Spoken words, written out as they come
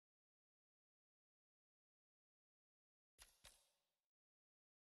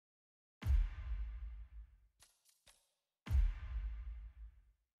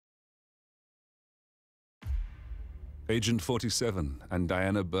Agent 47 and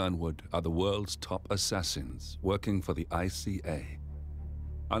Diana Burnwood are the world's top assassins working for the ICA.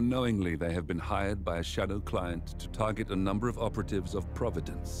 Unknowingly, they have been hired by a shadow client to target a number of operatives of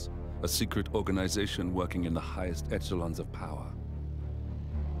Providence, a secret organization working in the highest echelons of power.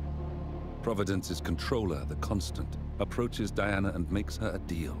 Providence's controller, the Constant, approaches Diana and makes her a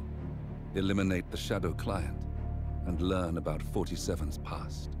deal. Eliminate the shadow client and learn about 47's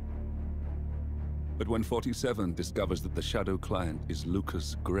past. But when 47 discovers that the shadow client is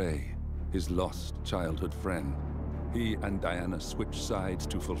Lucas Gray, his lost childhood friend, he and Diana switch sides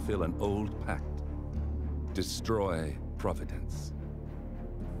to fulfill an old pact: destroy Providence.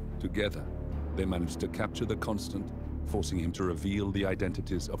 Together, they manage to capture the Constant, forcing him to reveal the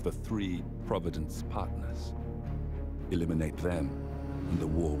identities of the 3 Providence partners. Eliminate them, and the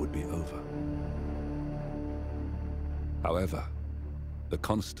war would be over. However, the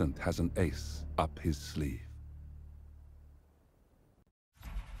Constant has an ace up his sleeve.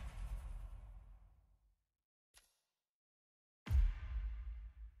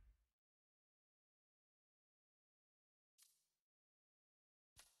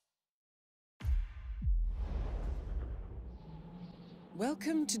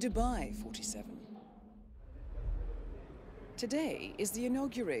 Welcome to Dubai, 47. Today is the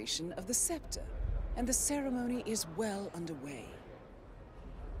inauguration of the scepter, and the ceremony is well underway.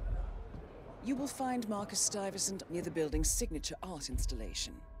 You will find Marcus Stuyvesant near the building's signature art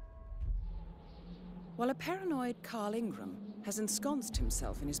installation, while a paranoid Carl Ingram has ensconced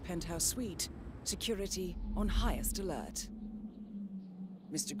himself in his penthouse suite, security on highest alert.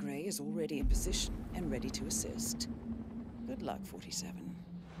 Mr. Gray is already in position and ready to assist. Good luck, 47.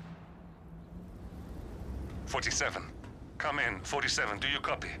 47. Come in. 47, do you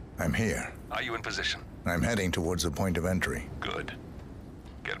copy? I'm here. Are you in position? I'm heading towards the point of entry. Good.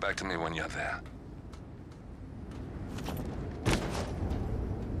 Get back to me when you're there.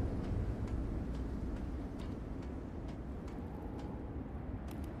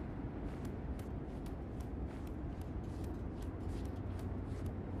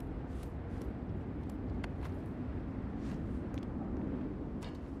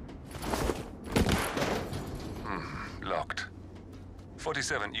 Locked.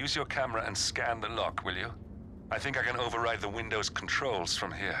 47, use your camera and scan the lock, will you? I think I can override the Windows controls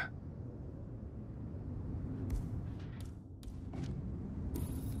from here.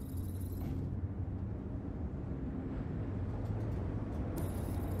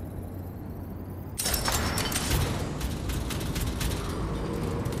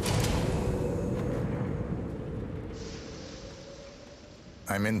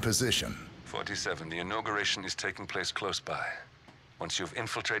 I'm in position. 47, the inauguration is taking place close by. Once you've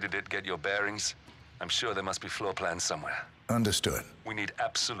infiltrated it, get your bearings. I'm sure there must be floor plans somewhere. Understood. We need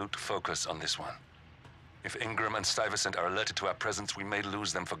absolute focus on this one. If Ingram and Stuyvesant are alerted to our presence, we may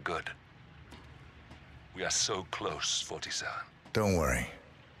lose them for good. We are so close, 47. Don't worry.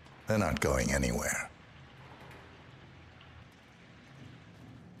 They're not going anywhere.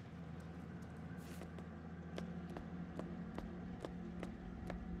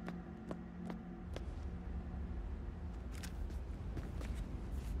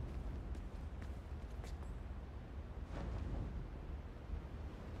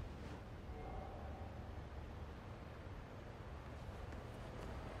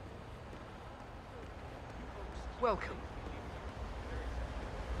 Welcome.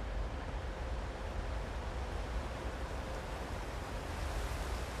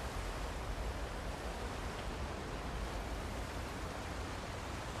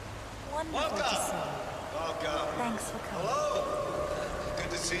 Wonderful to see you. Welcome. Thanks for coming. Hello.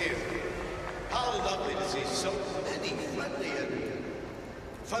 Good to see you. How lovely to see so many friendly and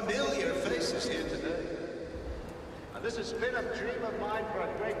familiar faces here today. And this has been a dream of mine for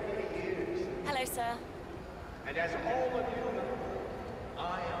a great many years. Hello, sir. And as all of you know,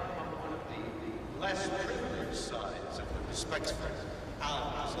 I am on one of the less privileged sides of the respective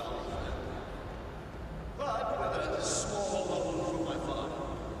arms of but with a small loan from my father,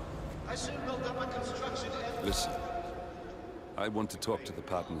 I soon built up a construction empire. Listen, I want to talk to the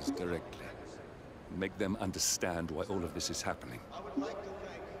partners directly. Make them understand why all of this is happening. I would like to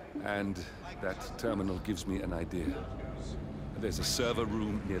thank And that terminal gives me an idea. There's a server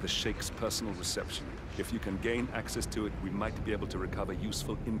room near the Sheikh's personal reception. If you can gain access to it, we might be able to recover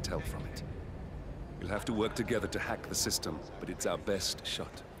useful intel from it. We'll have to work together to hack the system, but it's our best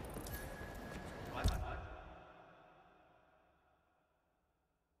shot.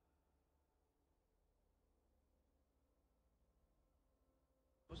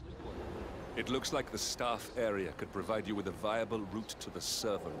 It looks like the staff area could provide you with a viable route to the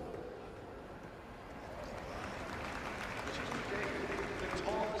server room.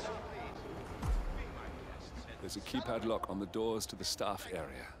 There's a keypad lock on the doors to the staff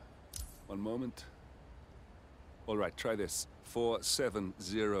area. One moment. All right, try this.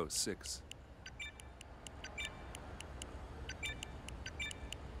 4706.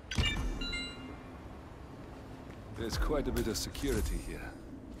 There's quite a bit of security here.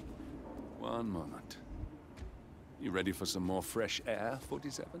 One moment. You ready for some more fresh air,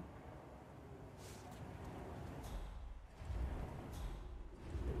 47?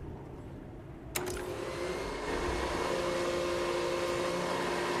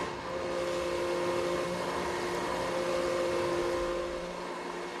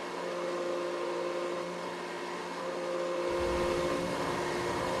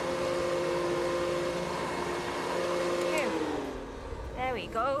 There we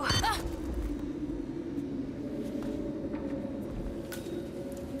go.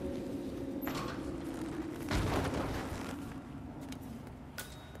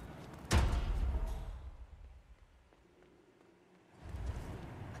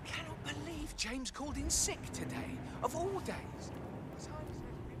 I cannot believe James called in sick today, of all days.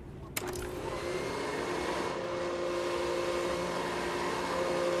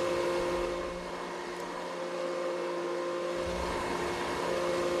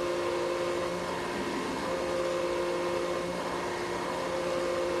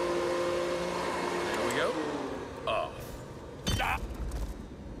 There we go. Off. Ah!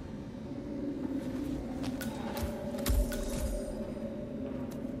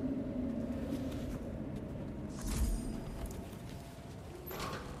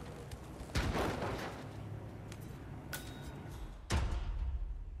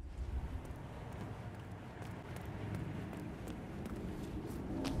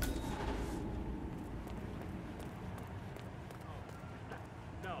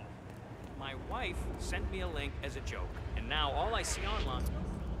 No. My wife sent me a link as a joke, and now all I see online...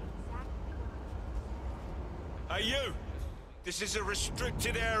 Hey, you! This is a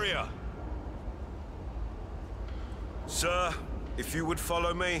restricted area. Sir, if you would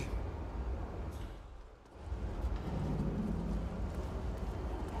follow me.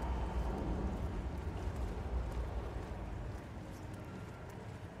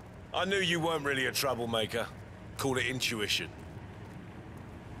 I knew you weren't really a troublemaker. Call it intuition.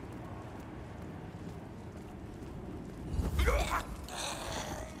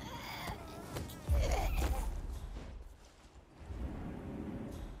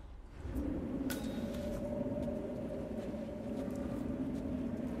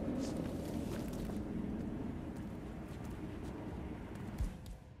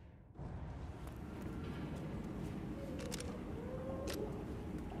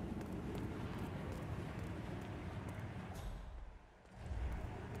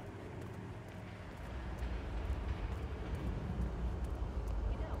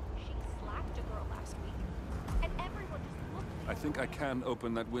 I think I can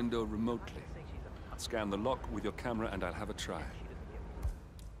open that window remotely. Scan the lock with your camera and I'll have a try.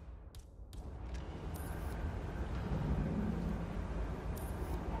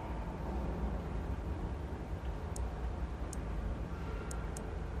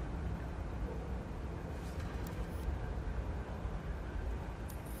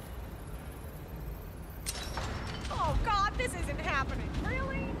 Oh God, this isn't happening.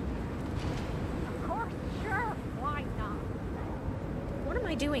 Really? Of course, sure, why not? What am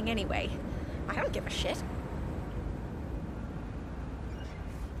I doing anyway? I don't give a shit.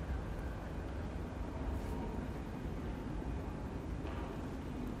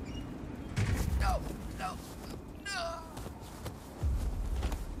 No, no, no!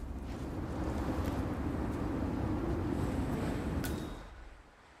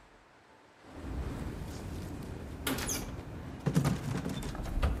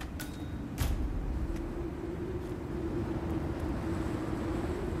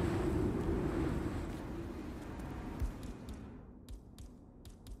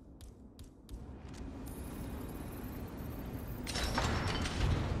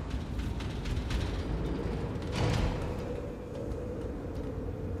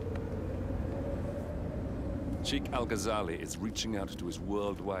 Sheikh Al-Ghazali is reaching out to his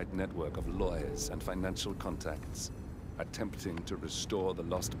worldwide network of lawyers and financial contacts, attempting to restore the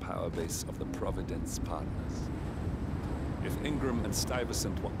lost power base of the Providence Partners. If Ingram and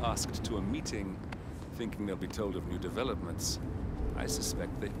Stuyvesant were asked to a meeting, thinking they'll be told of new developments, I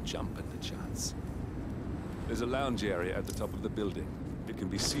suspect they'd jump at the chance. There's a lounge area at the top of the building. It can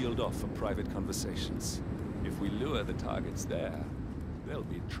be sealed off for private conversations. If we lure the targets there, they'll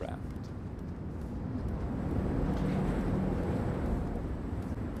be trapped.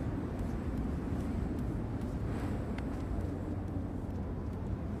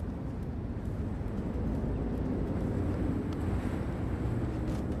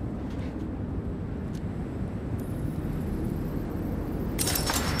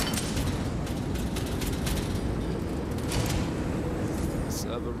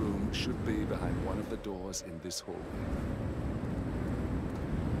 other room should be behind one of the doors in this hallway.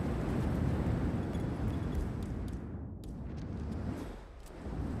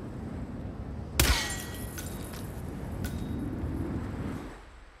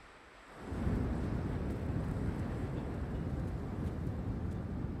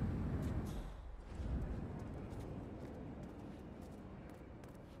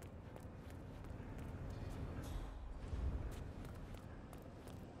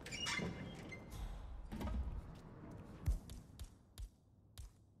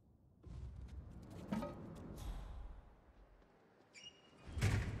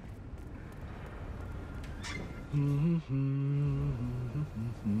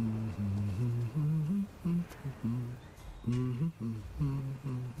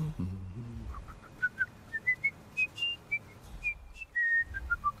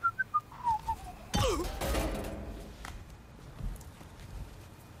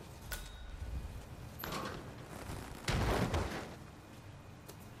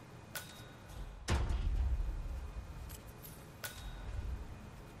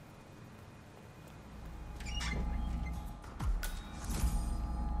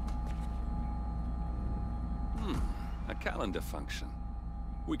 A calendar function.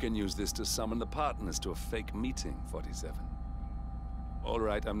 We can use this to summon the partners to a fake meeting, 47. All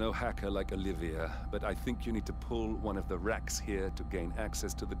right, I'm no hacker like Olivia, but I think you need to pull one of the racks here to gain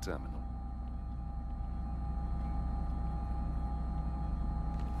access to the terminal.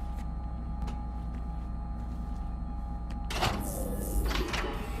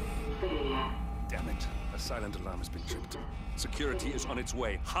 Damn it. A silent alarm has been tripped. Security is on its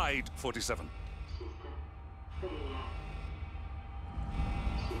way. Hide, 47.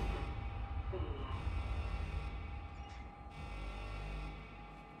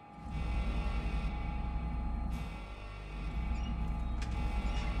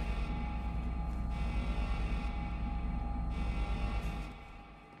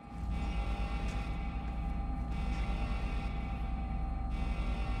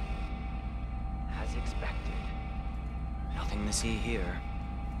 As expected. Nothing to see here.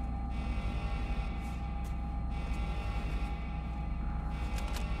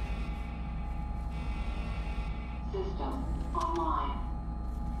 System online.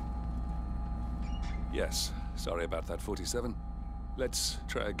 Yes, sorry about that, 47. Let's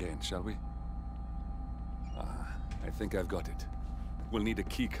try again, shall we? I think I've got it. We'll need a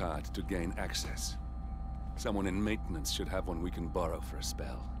keycard to gain access. Someone in maintenance should have one we can borrow for a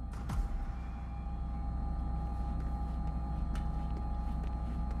spell.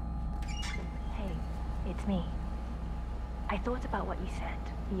 Hey, it's me. I thought about what you said.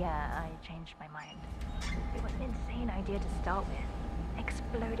 Yeah, I changed my mind. It was an insane idea to start with.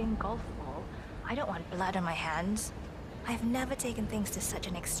 Exploding golf ball. I don't want blood on my hands. I've never taken things to such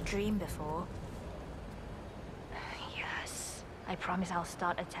an extreme before. Yes, I promise I'll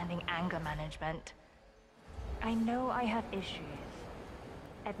start attending anger management. I know I have issues.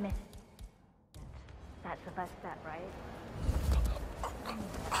 Admit it. That's the first step, right?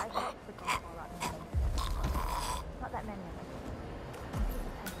 I watched the golf ball up and not that many of us.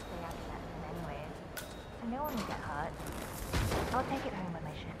 People tend to stay out of that thing anyways. So no one will get hurt. I'll take it home when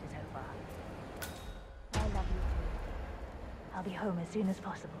my shift is over. I love you too. I'll be home as soon as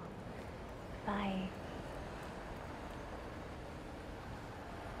possible. Bye.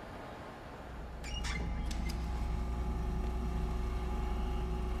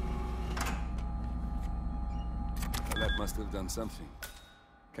 That must have done something.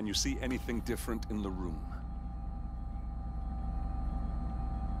 Can you see anything different in the room?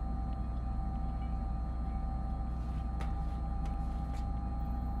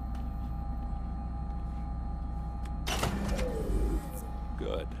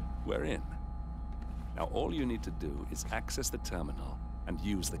 Good. We're in. Now all you need to do is access the terminal and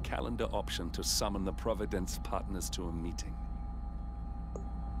use the calendar option to summon the Providence partners to a meeting.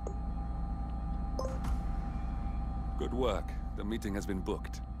 Good work. The meeting has been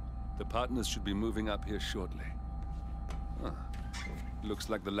booked. The partners should be moving up here shortly. Huh. Looks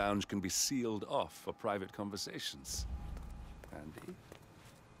like the lounge can be sealed off for private conversations. Handy.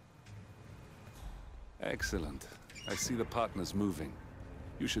 Excellent. I see the partners moving.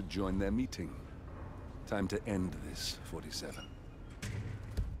 You should join their meeting. Time to end this, 47.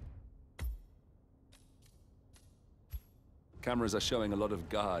 Cameras are showing a lot of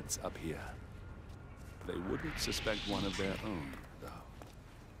guards up here. They wouldn't suspect one of their own, though.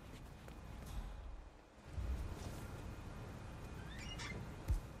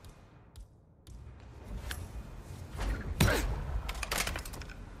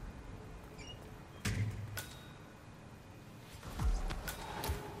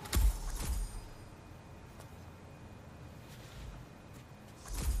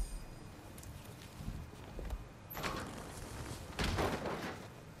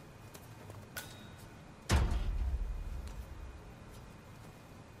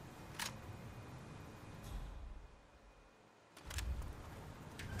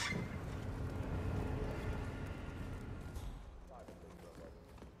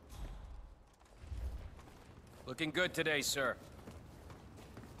 Looking good today, sir.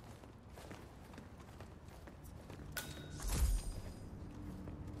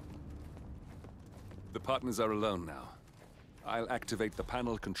 The partners are alone now. I'll activate the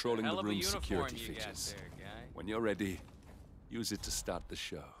panel controlling the room's security features. When you're ready, use it to start the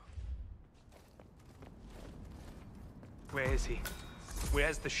show. Where is he?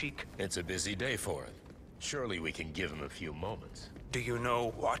 Where's the Sheik? It's a busy day for him. Surely we can give him a few moments. Do you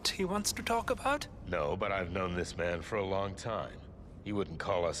know what he wants to talk about? No, but I've known this man for a long time. He wouldn't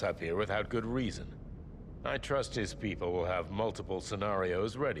call us up here without good reason. I trust his people will have multiple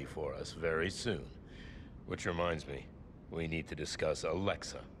scenarios ready for us very soon. Which reminds me, we need to discuss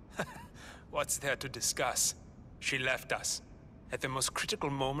Alexa. What's there to discuss? She left us. At the most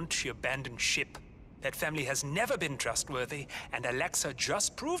critical moment, she abandoned ship. That family has never been trustworthy, and Alexa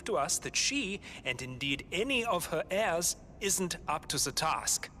just proved to us that she, and indeed any of her heirs, isn't up to the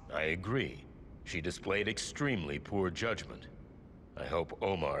task. I agree. She displayed extremely poor judgment. I hope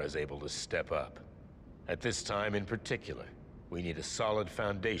Omar is able to step up. At this time in particular, we need a solid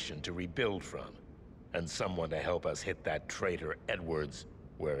foundation to rebuild from, and someone to help us hit that traitor Edwards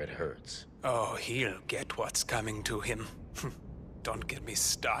where it hurts. Oh, he'll get what's coming to him. Don't get me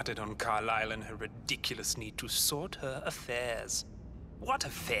started on Carlyle and her ridiculous need to sort her affairs. What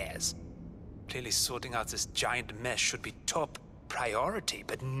affairs? Clearly sorting out this giant mess should be top priority,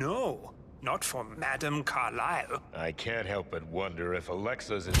 but no, not for Madame Carlyle. I can't help but wonder if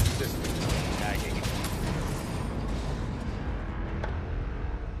Alexa's insisting on tagging.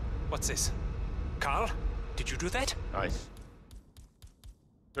 What's this? Carl, did you do that? I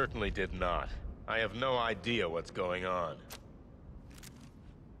certainly did not. I have no idea what's going on.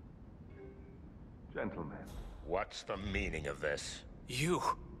 Gentlemen. What's the meaning of this? You're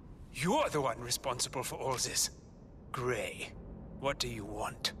the one responsible for all this. Gray, what do you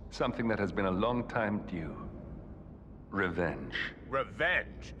want? Something that has been a long time due. Revenge.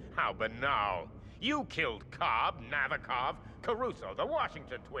 Revenge? How banal. You killed Cobb, Navikov, Caruso, the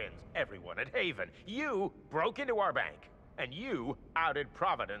Washington twins, everyone at Haven. You broke into our bank, and you outed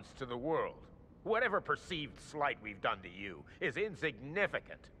Providence to the world. Whatever perceived slight we've done to you is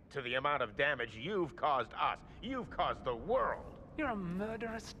insignificant to the amount of damage you've caused us. You've caused the world. You're a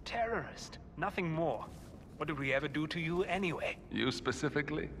murderous terrorist. Nothing more. What did we ever do to you anyway? You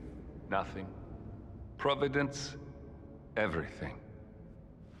specifically? Nothing. Providence? Everything.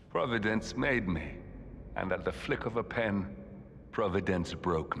 Providence made me, and at the flick of a pen, Providence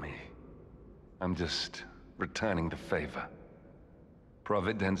broke me. I'm just returning the favor.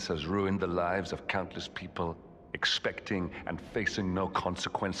 Providence has ruined the lives of countless people, expecting and facing no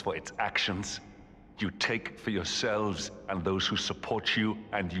consequence for its actions. You take for yourselves and those who support you,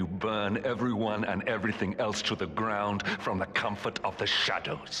 and you burn everyone and everything else to the ground from the comfort of the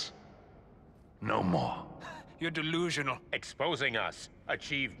shadows. No more. You're delusional. Exposing us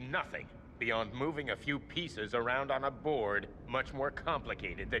achieved nothing beyond moving a few pieces around on a board much more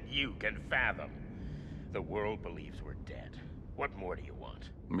complicated than you can fathom. The world believes we're dead. What more do you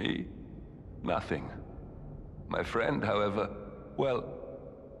want? Me? Nothing. My friend, however, well,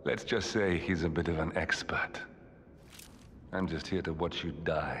 let's just say he's a bit of an expert. I'm just here to watch you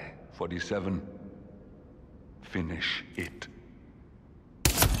die. 47, finish it.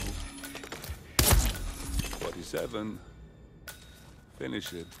 47,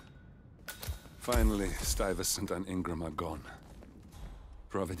 finish it. Finally, Stuyvesant and Ingram are gone.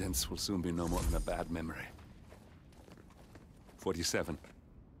 Providence will soon be no more than a bad memory. 47.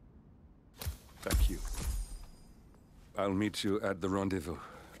 Thank you. I'll meet you at the rendezvous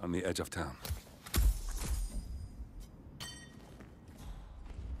on the edge of town.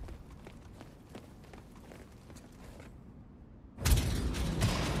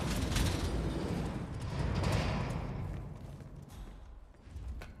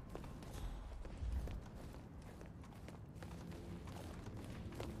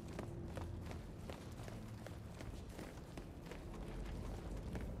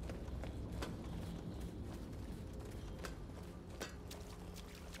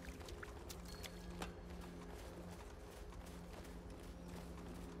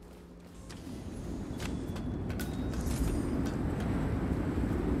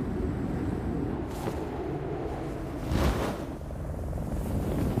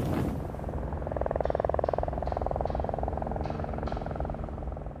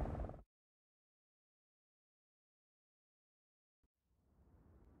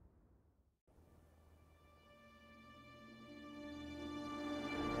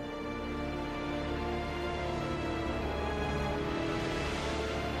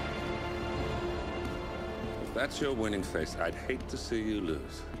 If that's your winning face, I'd hate to see you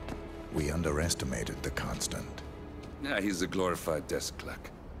lose. We underestimated the Constant. Yeah, he's a glorified desk clerk.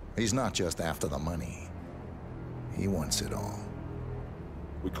 He's not just after the money. He wants it all.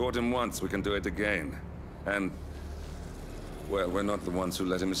 We caught him once, we can do it again. And, well, we're not the ones who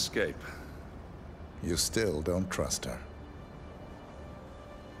let him escape. You still don't trust her.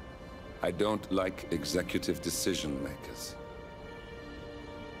 I don't like executive decision makers.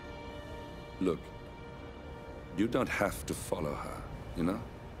 Look, you don't have to follow her, you know?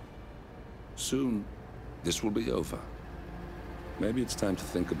 Soon, this will be over. Maybe it's time to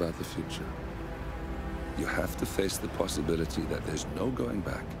think about the future. You have to face the possibility that there's no going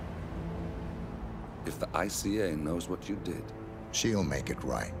back. If the ICA knows what you did... She'll make it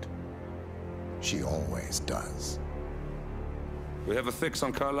right. She always does. We have a fix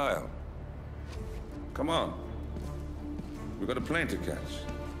on Carlisle. Come on. We've got a plane to catch.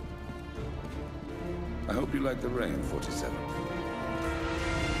 I hope you like the rain, 47.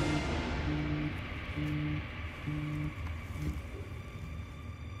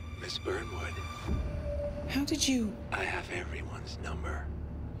 Miss Burnwood. How did you... I have everyone's number.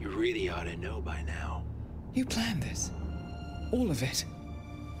 You really ought to know by now. You planned this? All of it?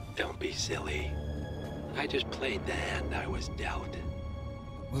 Don't be silly. I just played the hand I was dealt.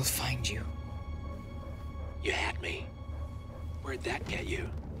 We'll find you. You had me. Where'd that get you?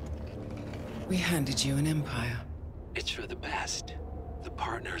 We handed you an empire. It's for the best. The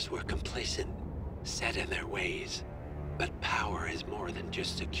partners were complacent, set in their ways. But power is more than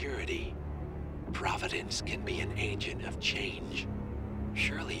just security. Providence can be an agent of change.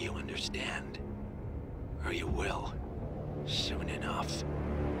 Surely you understand. Or you will. Soon enough.